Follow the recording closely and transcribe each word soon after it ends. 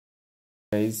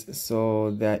Guys,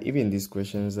 so there are even these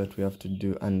questions that we have to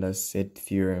do under set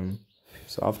theorem.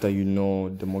 So after you know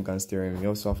De Morgan's theorem, you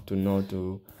also have to know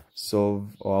to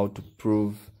solve or how to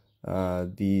prove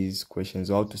these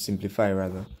questions, or how to simplify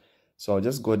rather. So I'll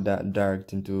just go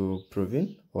direct into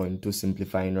proving, or into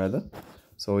simplifying rather.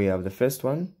 So we have the first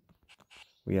one.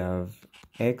 We have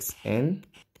xn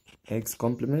x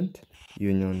complement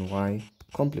union y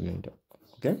complement.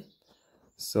 Okay,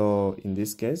 so in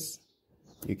this case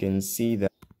you can see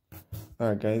that.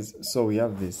 Alright guys, so we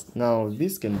have this. Now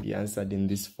this can be answered in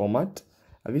this format.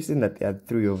 Have you seen that there are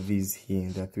three of these here?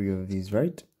 There are three of these,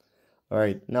 right?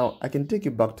 Alright, now I can take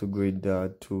you back to grade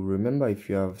 2. Remember, if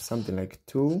you have something like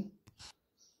 2x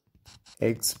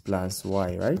plus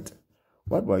y, right?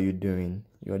 What were you doing?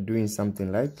 You are doing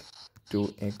something like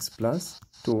 2x plus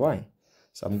 2y.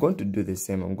 So I'm going to do the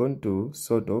same. I'm going to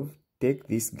sort of take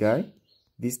this guy.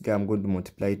 This guy, I'm going to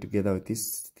multiply it together with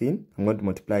this thing. I'm going to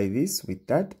multiply this with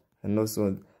that. And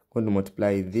also going to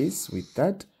multiply this with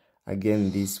that.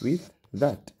 Again, this with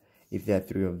that. If there are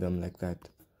three of them like that.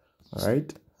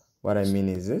 Alright. What I mean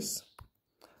is this.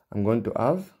 I'm going to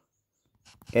have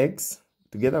x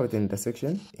together with an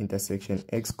intersection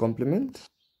x complement.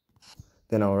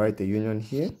 Then I'll write the union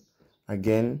here.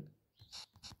 Again,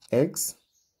 x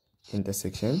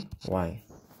intersection y.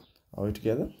 Are we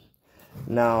together?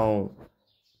 Now,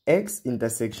 x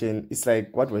intersection is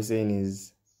like, what we're saying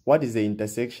is, what is the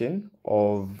intersection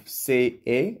of, say,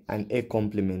 A and A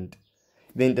complement?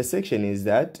 The intersection is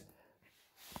that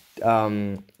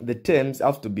the terms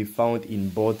have to be found in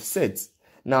both sets.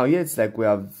 Now here it's like we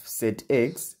have set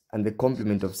x and the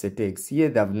complement of set x. Here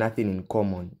they have nothing in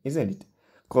common, isn't it?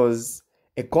 Because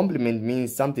a complement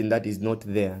means something that is not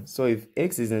there. So if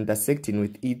x is intersecting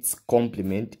with its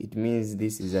complement, it means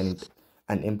this is an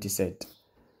empty set.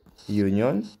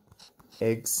 Union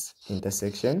x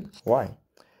intersection y.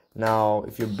 Now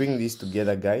if you bring this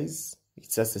together, guys,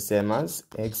 it's just the same as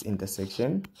x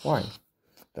intersection y.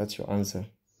 That's your answer.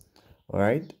 All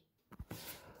right,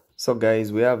 so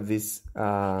guys, we have this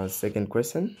second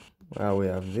question where we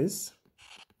have this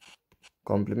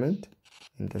complement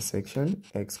intersection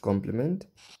x complement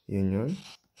union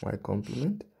y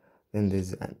complement. Then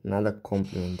there's another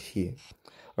complement here.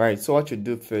 All right, so what you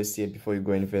do first here before you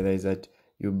go any further is that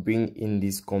you bring in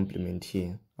this complement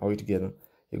here. Are we together?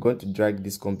 You're going to drag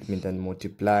this complement and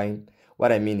multiply.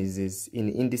 What I mean is this: in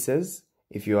indices,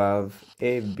 if you have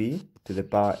ab to the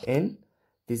power n,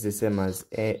 this is the same as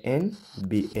an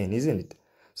bn, isn't it?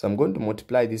 So I'm going to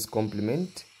multiply this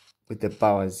complement with the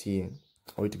powers here.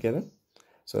 Are we together?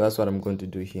 So that's what I'm going to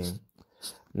do here.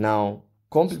 Now,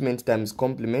 complement times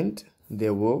complement, they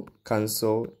will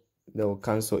cancel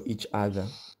each other.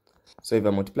 So if I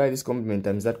multiply this complement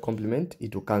times that complement,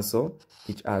 it will cancel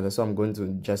each other. So I'm going to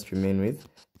just remain with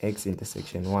x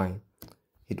intersection y.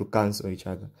 It will cancel each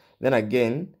other. Then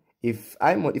again, if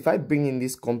I bring in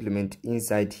this complement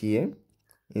inside here,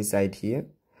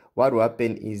 what will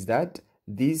happen is that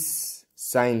this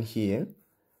sign here,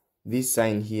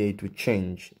 it will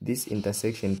change. This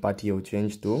intersection part here will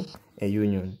change to a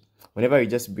union. Whenever you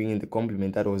just bring in the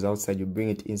complement that was outside, you bring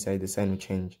it inside, the sign will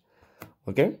change.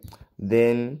 Okay?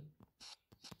 Then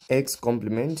x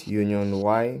complement union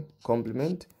y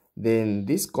complement. Then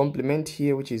this complement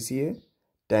here, which is here,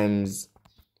 times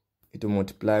it will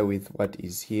multiply with what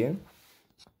is here.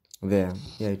 There.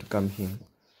 Yeah, it will come here.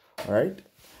 Alright?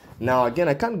 Now again,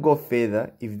 I can't go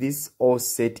further if this all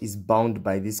set is bound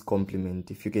by this complement.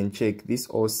 If you can check this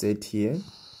all set here,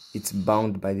 it's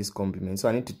bound by this complement. So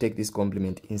I need to take this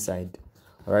complement inside.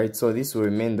 Alright, so this will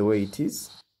remain the way it is.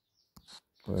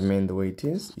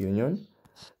 Union.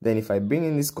 Then if I bring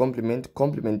in this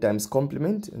complement times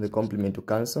complement, the complement will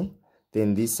cancel.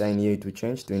 Then this sign here, it will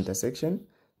change to intersection.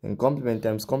 And complement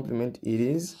times complement, it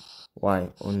is y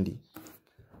only.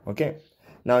 Okay.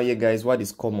 Now here, guys, what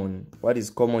is common? What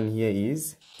is common here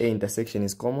is A intersection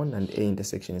is common and A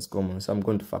intersection is common. So I'm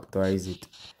going to factorize it.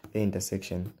 A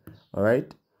intersection.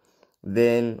 Alright.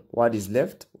 Then what is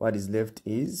left? What is left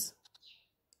is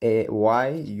a y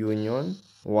union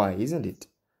y, isn't it?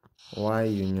 Y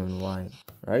union y,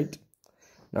 right?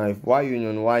 Now if y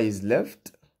union y is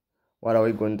left, what are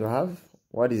we going to have?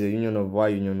 What is the union of y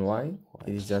union y?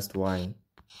 It is just y.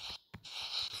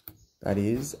 That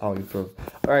is how we prove.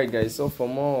 Alright guys, so for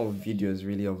more videos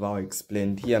really of how I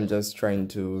explained here, I'm just trying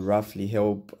to roughly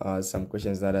help some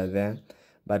questions that are there.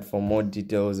 But for more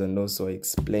details and also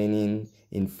explaining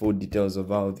in full details of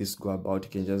how this go about, you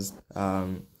can just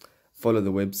follow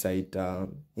the website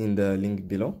in the link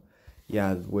below.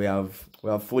 Yeah, we have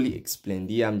fully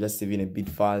explained. Yeah, I'm just saving a bit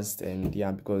fast, and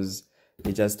yeah, because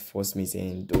they just force me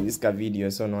saying, do this video.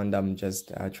 So no wonder I'm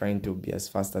just trying to be as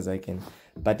fast as I can.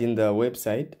 But in the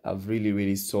website, I've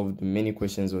really solved many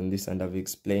questions on this, and I've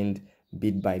explained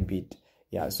bit by bit.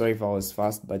 Yeah, sorry if I was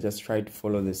fast, but just try to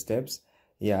follow the steps.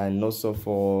 Yeah, and also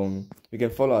you can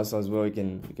follow us as well. You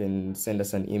can send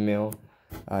us an email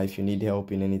if you need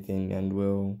help in anything, and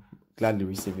we'll gladly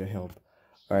receive your help.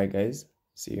 All right, guys,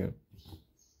 see you.